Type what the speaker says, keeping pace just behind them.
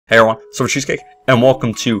Hey everyone, SilverCheesecake, and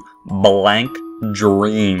welcome to Blank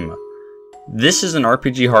Dream. This is an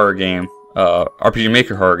RPG horror game,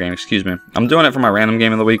 RPGMaker horror game, excuse me. I'm doing it for my random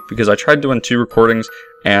game of the week because I tried doing 2 recordings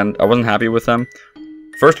and I wasn't happy with them.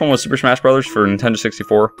 First one was Super Smash Bros. For Nintendo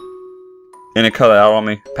 64, and it cut out on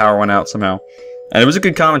me. Power went out somehow. And it was a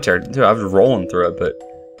good commentary, too. I was rolling through it, but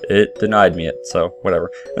it denied me it, so whatever.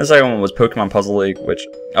 And the second one was Pokemon Puzzle League, which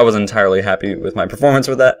I wasn't entirely happy with my performance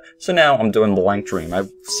with that, so now I'm doing Blank Dream. I've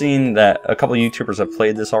seen that a couple of YouTubers have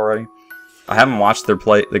played this already. I haven't watched the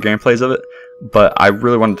gameplays of it, but I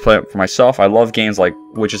really wanted to play it for myself. I love games like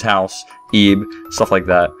Witch's House, Ebe, stuff like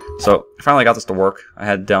that. So I finally got this to work. I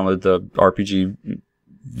had to download the RPG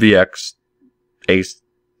VX Ace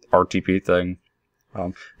RTP thing.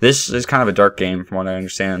 This is kind of a dark game from what I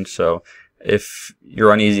understand, so if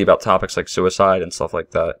you're uneasy about topics like suicide and stuff like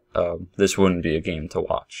that, this wouldn't be a game to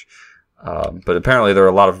watch. But apparently there are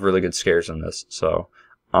a lot of really good scares in this, so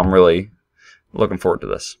I'm really looking forward to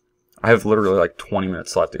this. I have literally like 20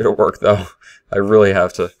 minutes left to go to work, though. I really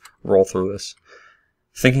have to roll through this.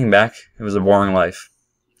 Thinking back, it was a boring life.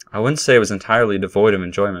 I wouldn't say it was entirely devoid of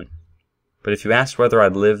enjoyment. But if you asked whether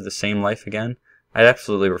I'd live the same life again, I'd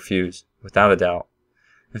absolutely refuse, without a doubt.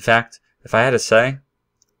 In fact, if I had to say,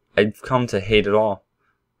 I'd come to hate it all.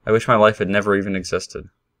 I wish my life had never even existed,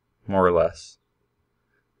 more or less.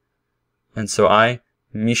 And so I,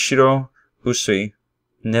 Mishiro Usui,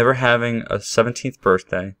 never having a 17th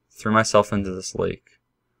birthday, threw myself into this lake.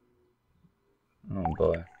 Oh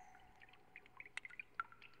boy.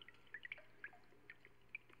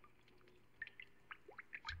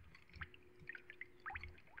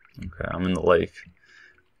 Okay, I'm in the lake.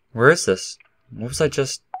 Where is this? What was I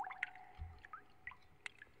just...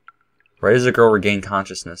 Right as the girl regained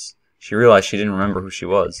consciousness, she realized she didn't remember who she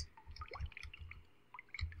was.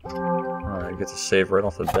 Alright, I get to save right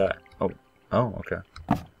off the bat. Oh, okay.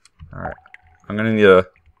 Alright. I'm gonna need a...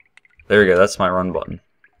 There we go, that's my run button.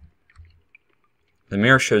 The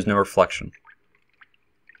mirror shows no reflection.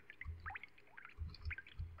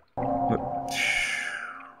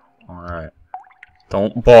 Alright.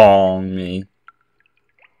 Don't bong me.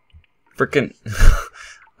 Frickin'...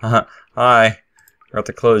 Hi. Forgot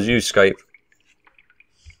to close you, Skype.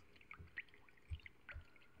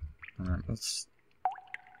 Alright, let's...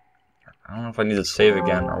 I don't know if I need to save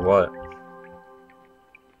again or what.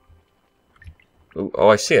 Ooh, oh,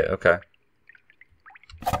 I see it. Okay.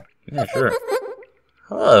 Yeah, sure.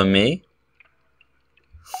 Hello, me.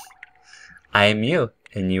 I am you,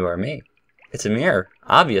 and you are me. It's a mirror.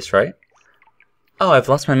 Obvious, right? Oh, I've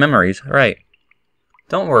lost my memories. Right.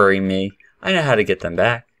 Don't worry, me. I know how to get them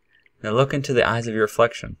back. Now look into the eyes of your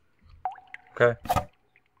reflection. Okay.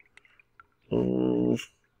 Ooh.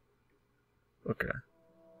 Okay.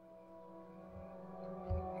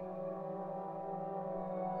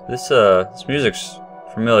 This music's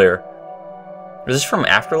familiar. Is this from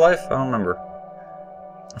Afterlife? I don't remember.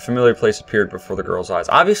 A familiar place appeared before the girl's eyes.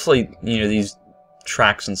 Obviously, you know, these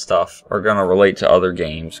tracks and stuff are gonna relate to other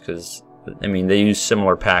games, because I mean, they use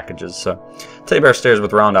similar packages. So, teddy bear stares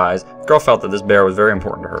with round eyes. The girl felt that this bear was very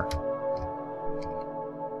important to her.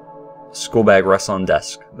 School bag rests on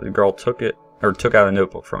desk. The girl took out a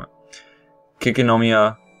notebook from it.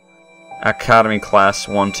 Kikinomiya Academy Class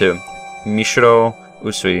 1-2. Mishiro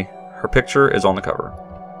Usui. Her picture is on the cover.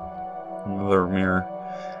 Another mirror.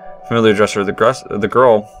 Familiar dresser. The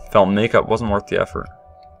girl felt makeup wasn't worth the effort.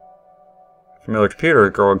 Familiar computer. The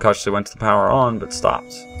girl unconsciously went to the power on, but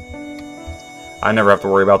stopped. I never have to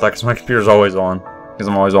worry about that because my computer's always on. Because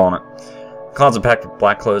I'm always on it. Closet packed with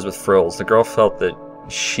black clothes with frills. The girl felt that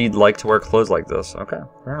she'd like to wear clothes like this. Okay,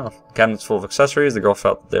 fair enough. Cabinets full of accessories. The girl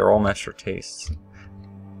felt that they were all matched her tastes.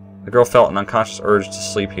 The girl felt an unconscious urge to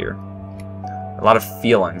sleep here. A lot of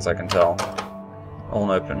feelings, I can tell.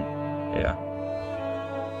 All open. Yeah.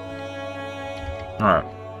 Alright.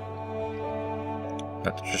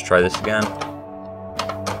 Have to just try this again.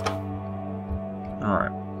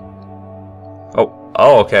 Alright.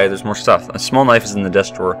 Oh, okay, there's more stuff. A small knife is in the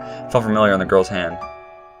desk drawer. Felt familiar on the girl's hand.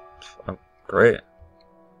 Oh, great.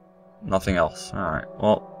 Nothing else. Alright,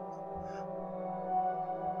 well...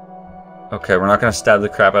 Okay, we're not gonna stab the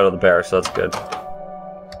crap out of the bear, so that's good.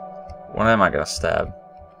 What am I gonna stab?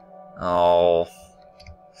 Oh...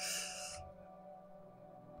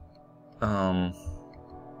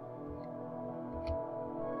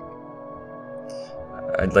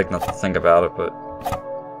 I'd like not to think about it, but...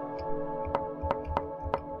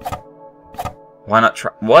 Why not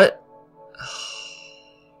try... What?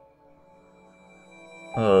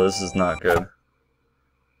 Oh, this is not good.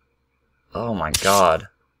 Oh my god.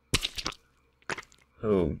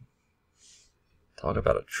 Oh. Talk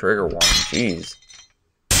about a trigger warning, jeez.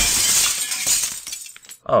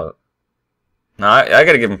 Oh. No, I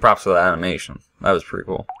gotta give him props for that animation. That was pretty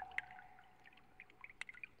cool.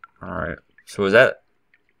 Alright. So was that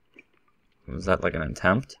like an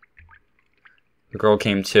attempt? The girl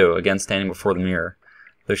came to, again standing before the mirror.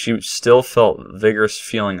 Though she still felt vigorous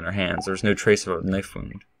feeling in her hands, there was no trace of a knife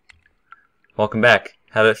wound. Welcome back.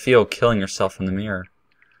 How did it feel killing yourself in the mirror?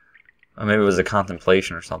 Or maybe it was a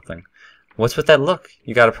contemplation or something. What's with that look?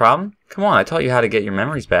 You got a problem? Come on, I taught you how to get your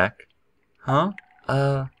memories back. Huh?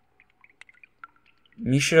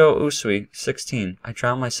 Mishiro Usui, 16. I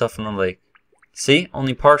drowned myself in the lake. See?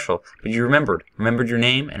 Only partial. But you remembered. Remembered your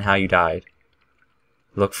name and how you died.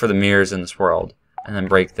 Look for the mirrors in this world, and then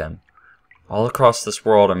break them. All across this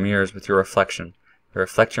world are mirrors with your reflection. They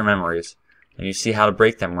reflect your memories. And you see how to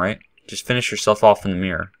break them, right? Just finish yourself off in the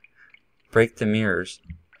mirror. Break the mirrors.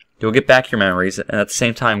 You'll get back your memories, and at the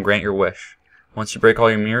same time grant your wish. Once you break all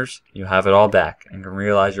your mirrors, you have it all back, and can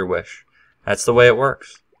realize your wish. That's the way it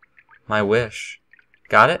works. My wish.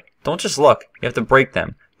 Got it? Don't just look. You have to break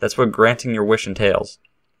them. That's what granting your wish entails.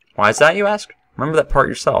 Why is that, you ask? Remember that part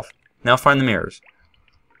yourself. Now find the mirrors.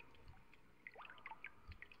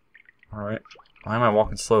 Alright. Why am I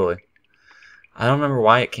walking slowly? I don't remember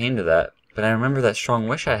why it came to that, but I remember that strong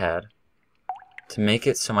wish I had. To make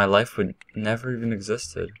it so my life would never even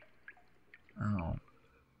existed. Oh.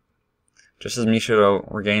 Just as Mishiro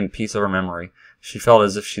regained a piece of her memory, she felt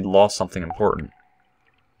as if she'd lost something important.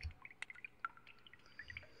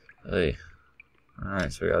 Hey.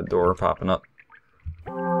 Alright, so we got a door popping up.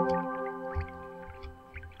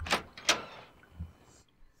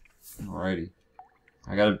 Alrighty.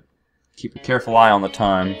 I gotta keep a careful eye on the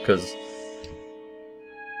time, because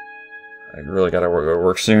I really gotta go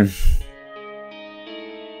work soon.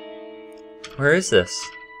 Where is this?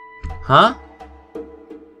 Huh?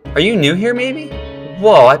 Are you new here, maybe?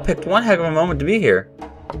 Whoa, I picked one heck of a moment to be here.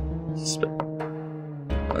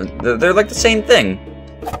 They're like the same thing.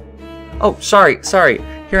 Oh, sorry.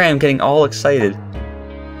 Here I am getting all excited.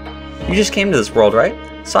 You just came to this world, right?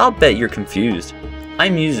 So I'll bet you're confused.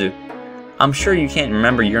 I'm Yuzu. I'm sure you can't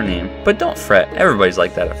remember your name, but don't fret. Everybody's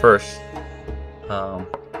like that at first.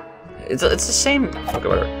 It's the same. Okay,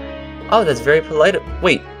 whatever. Oh, that's very polite.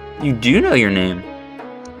 Wait, you do know your name?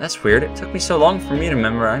 That's weird. It took me so long for me to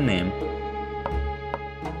remember our name.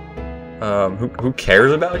 Who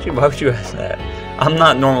cares about you? Why would you ask that? I'm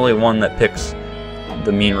not normally one that picks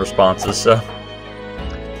the mean responses, so.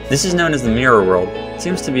 This is known as the mirror world. It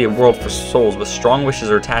seems to be a world for souls with strong wishes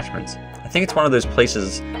or attachments. I think it's one of those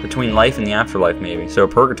places between life and the afterlife, maybe, so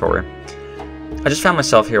purgatory. I just found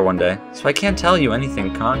myself here one day, so I can't tell you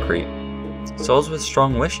anything concrete. Souls with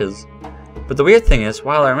strong wishes. But the weird thing is,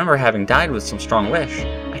 while I remember having died with some strong wish,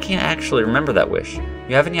 I can't actually remember that wish.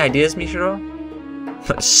 You have any ideas, Mishiro?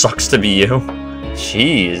 Sucks to be you.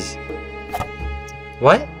 Jeez.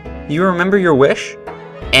 What? You remember your wish?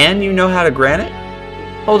 And you know how to grant it?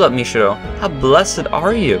 Hold up, Mishiro. How blessed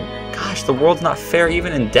are you? Gosh, the world's not fair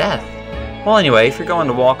even in death. Well, anyway, if you're going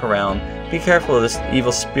to walk around, be careful of this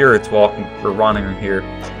evil spirits walking or running here,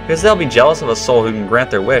 because they'll be jealous of a soul who can grant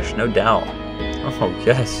their wish, no doubt. Oh,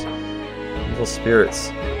 yes. Evil spirits.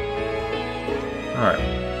 Alright.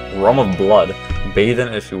 Realm of Blood. Bathe in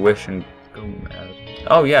it if you wish and go mad.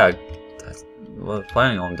 Oh, yeah. That's what I was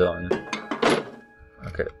planning on doing.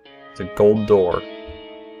 Okay. It's a gold door.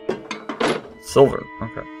 Silver.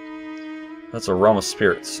 Okay. That's a realm of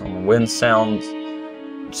spirits. On the wind sounds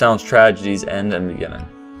tragedies end and beginning.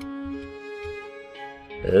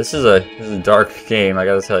 Yeah, this is a dark game, I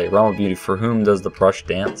gotta tell you. Realm of Beauty. For whom does the brush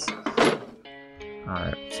dance?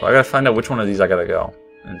 Alright, so I gotta find out which one of these I gotta go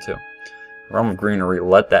into. Realm of Greenery.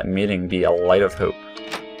 Let that meeting be a light of hope.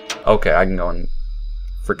 Okay, I can go in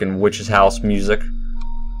freaking witch's house music.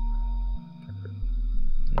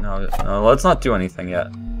 No, let's not do anything yet.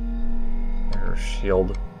 There's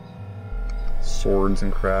shield. Swords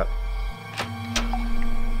and crap.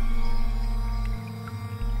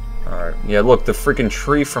 Alright, yeah, look, the freaking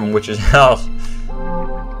tree from Witch's house.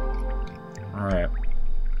 Alright.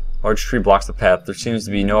 Large tree blocks the path. There seems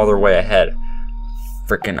to be no other way ahead.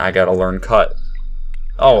 Frickin', I gotta learn cut.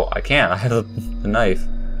 Oh, I can't. I have the knife.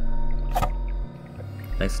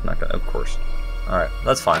 Knife's not gonna, of course. Alright,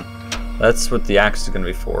 that's fine. That's what the axe is gonna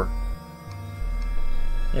be for.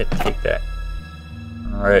 Yeah, take that.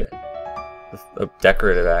 Alright. A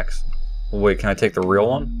decorative axe. Well, wait, can I take the real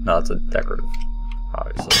one? No, it's a decorative.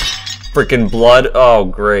 Obviously. Freaking blood. Oh,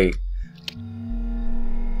 great.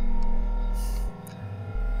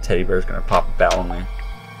 Teddy bear's gonna pop a bell on me.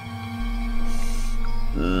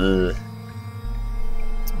 Ugh.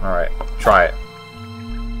 Alright, try it.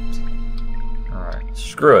 Alright,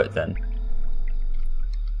 screw it then.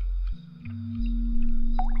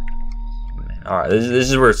 Alright, this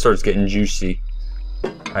is where it starts getting juicy.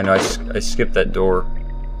 I know I skipped that door.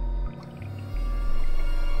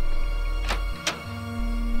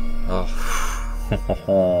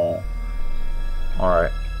 Oh.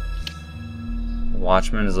 Alright.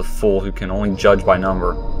 Watchman is a fool who can only judge by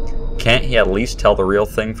number. Can't he at least tell the real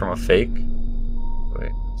thing from a fake?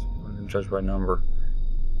 Wait, judge by number.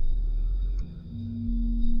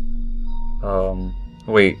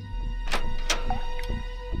 Wait.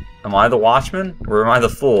 Am I the watchman? Or am I the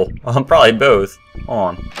fool? I'm probably both. Hold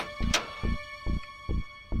on.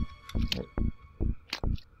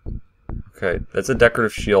 Okay, that's a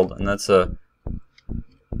decorative shield, and that's a...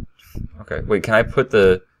 Okay, wait, can I put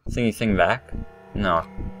the thingy thing back? No.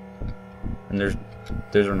 And there's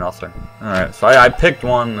nothing. Alright, so I picked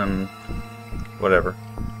one, and... whatever.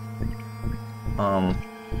 I'm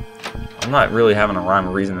not really having a rhyme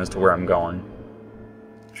or reason as to where I'm going.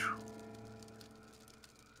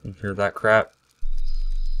 You hear that crap?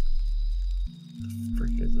 What the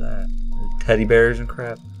freak is that? Teddy bears and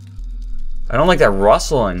crap? I don't like that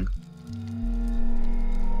rustling.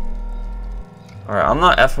 Alright, I'm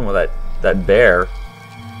not effing with that bear.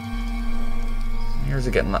 Here's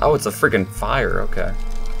it getting... Oh, it's a freaking fire. Okay.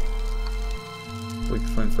 Weak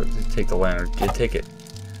flame for take the lantern. Yeah, take it.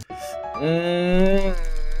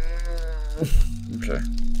 Okay.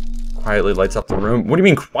 Quietly lights up the room. What do you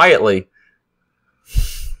mean quietly?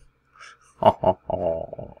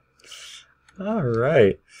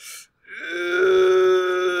 Alright.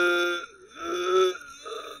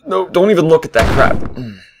 No, don't even look at that crap.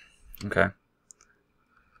 Okay.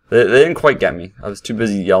 They didn't quite get me. I was too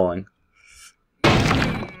busy yelling.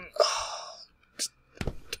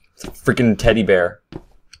 Freaking teddy bear.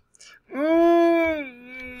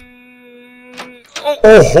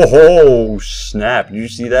 Oh, snap. Did you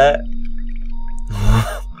see that?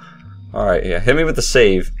 Alright, yeah. Hit me with the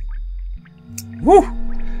save. Woo!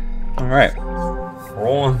 Alright.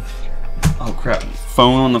 Rolling. Oh, crap.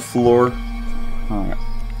 Phone on the floor. Alright.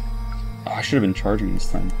 Oh, I should have been charging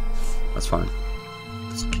this thing. That's fine.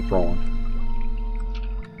 Let's keep rolling.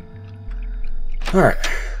 Alright.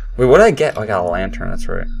 Wait, what did I get? Oh, I got a lantern. That's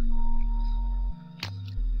right.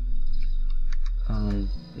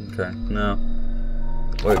 Okay. No.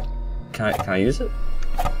 Wait. Can I use it?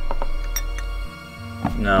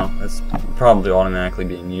 No. It's probably automatically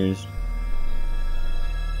being used.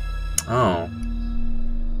 Oh.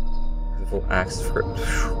 Axe for...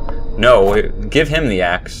 No, wait, give him the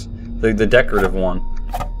axe. The decorative one.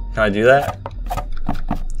 Can I do that?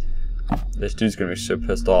 This dude's gonna be so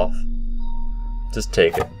pissed off. Just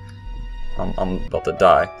take it. I'm about to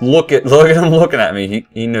die. Look at him looking at me.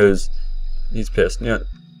 He knows he's pissed. Yeah.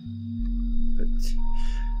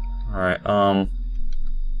 Alright,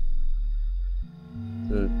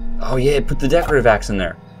 oh yeah, put the decorative axe in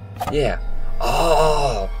there. Yeah.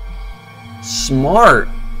 Oh, smart.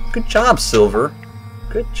 Good job, Silver.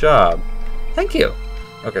 Good job. Thank you.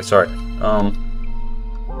 Okay, sorry. Yeah,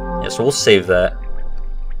 so we'll save that.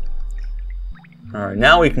 Alright,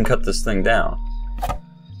 now we can cut this thing down.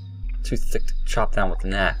 Too thick to chop down with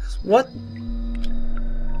an axe. What?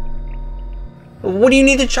 What do you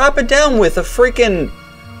need to chop it down with? A freaking...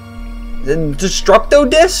 Destructo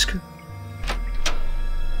disc?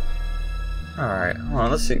 Alright, hold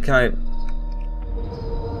on, let's see, can I...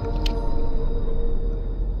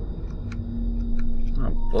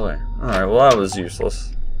 Oh boy. Alright, well that was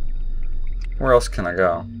useless. Where else can I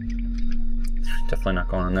go? Definitely not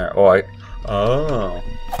going in there. Oh.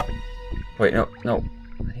 Wait, no. I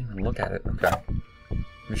didn't even look at it. Okay.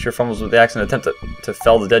 I'm sure fumbles with the axe in an attempt to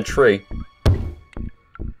fell the dead tree.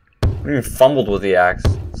 What do you mean fumbled with the axe?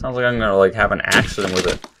 Sounds like I'm gonna like have an accident with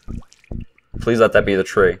it. Please let that be the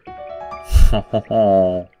tree.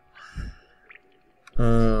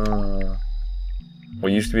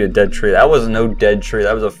 What used to be a dead tree. That was no dead tree.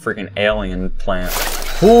 That was a freaking alien plant.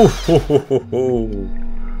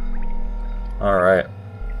 Alright.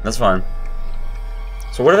 That's fine.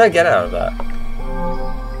 So what did I get out of that?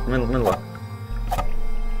 Let me look.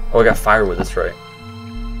 Oh, I got firewood. That's right.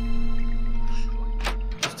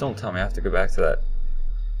 Just don't tell me I have to go back to that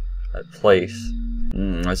place.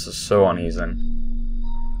 This is so uneasy. Alright,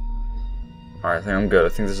 I think I'm good. I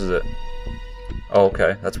think this is it. Oh,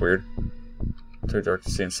 okay. That's weird. Too dark to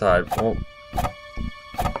see inside. Well,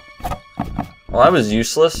 that was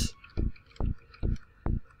useless.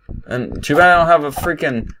 And too bad I don't have a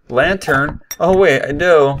freaking lantern. Oh, wait, I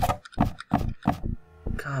do.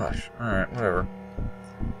 Gosh. Alright, whatever.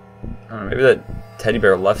 I don't know, maybe that teddy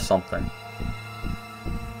bear left something.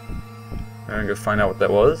 I'm gonna go find out what that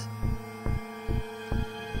was.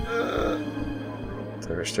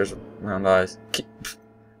 There's round eyes.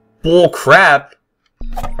 Bull crap!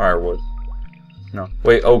 Firewood. No.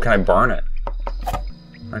 Wait, oh, can I burn it?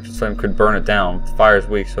 Actually, something could burn it down. The fire's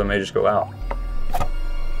weak, so it may just go out.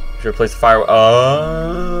 Should replace the firewood.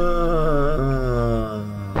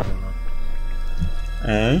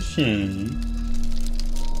 I see.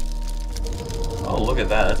 Oh, look at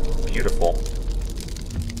that. That's beautiful.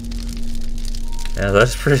 Yeah,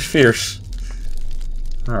 that's pretty fierce.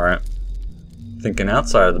 Alright. Thinking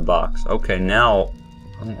outside of the box. Okay, now...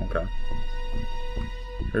 Oh, okay.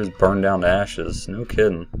 Here's burned down to ashes. No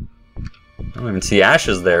kidding. I don't even see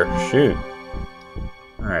ashes there. Shoot.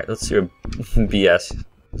 Alright, let's see what BS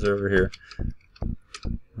is over here.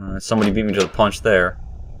 Somebody beat me to the punch there.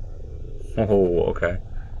 Oh, okay.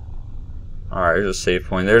 Alright, here's a save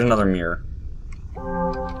point. There's another mirror.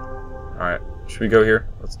 Alright, should we go here?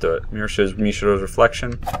 Let's do it. Mirror shows Mishiro's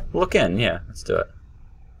reflection. Look in, yeah, let's do it.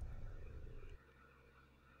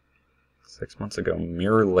 6 months ago,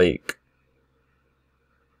 Mirror Lake.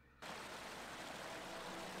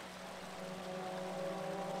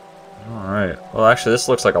 Alright, well actually this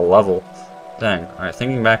looks like a level. Dang, alright,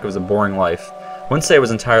 thinking back it was a boring life. Wouldn't say it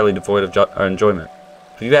was entirely devoid of enjoyment.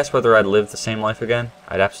 If you asked whether I'd live the same life again,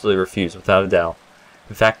 I'd absolutely refuse, without a doubt.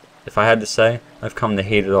 In fact, if I had to say, I've come to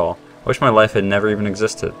hate it all. I wish my life had never even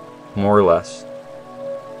existed. More or less.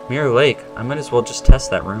 Mirror Lake, I might as well just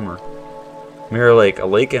test that rumor. Mirror Lake, a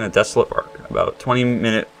lake in a desolate park, about a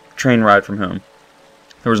 20-minute train ride from home.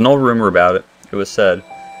 There was an old rumor about it. It was said,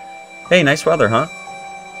 "Hey, nice weather, huh?"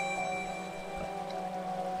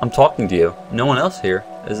 I'm talking to you. No one else here,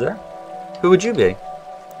 is there? Who would you be?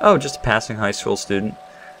 Oh, just a passing high school student.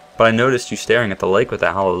 But I noticed you staring at the lake with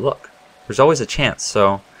that hollow look. There's always a chance,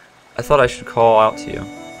 so I thought I should call out to you.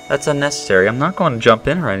 That's unnecessary. I'm not going to jump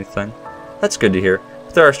in or anything. That's good to hear.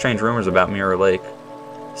 But there are strange rumors about Mirror Lake.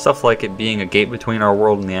 Stuff like it being a gate between our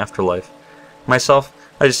world and the afterlife. Myself,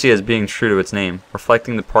 I just see it as being true to its name,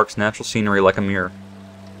 reflecting the park's natural scenery like a mirror.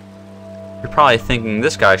 You're probably thinking,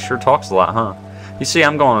 this guy sure talks a lot, huh? You see,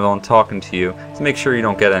 I'm going on talking to you to make sure you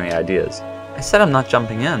don't get any ideas. I said I'm not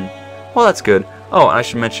jumping in. Well, that's good. Oh, and I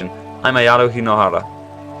should mention, I'm Ayato Hinohara.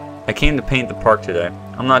 I came to paint the park today.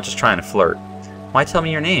 I'm not just trying to flirt. Why tell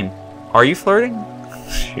me your name? Are you flirting?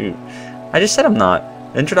 Shoot. I just said I'm not.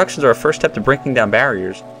 Introductions are a first step to breaking down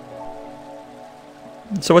barriers.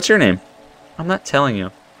 So what's your name? I'm not telling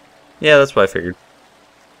you. Yeah, that's what I figured.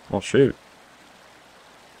 Well, shoot.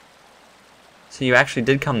 So you actually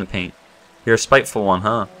did come to paint. You're a spiteful one,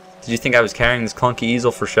 huh? Did you think I was carrying this clunky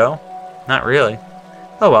easel for show? Not really.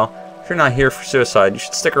 Oh well, if you're not here for suicide, you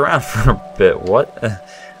should stick around for a bit. What?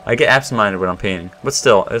 I get absent-minded when I'm painting, but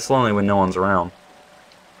still, it's lonely when no one's around.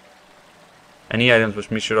 Any items which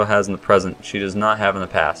Michiro has in the present, she does not have in the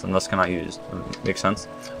past, and thus cannot use. Makes sense?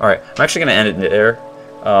 Alright, I'm actually going to end it there.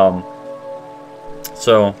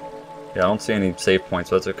 So, yeah, I don't see any save points,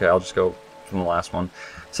 so that's okay. I'll just go from the last one.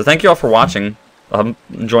 So thank you all for watching. I'm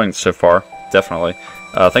enjoying it so far, definitely.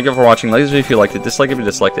 Thank you all for watching. Like this video if you liked it, dislike if you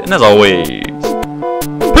disliked it, and as always,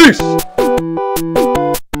 peace!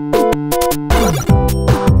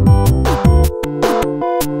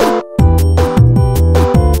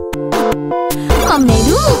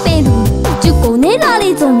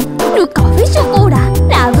 Le café chocolat,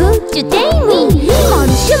 la rue, je t'aime, oui.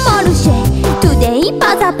 Marche, today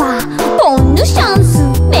pas à pas. Bonne chance,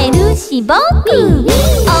 merci beaucoup.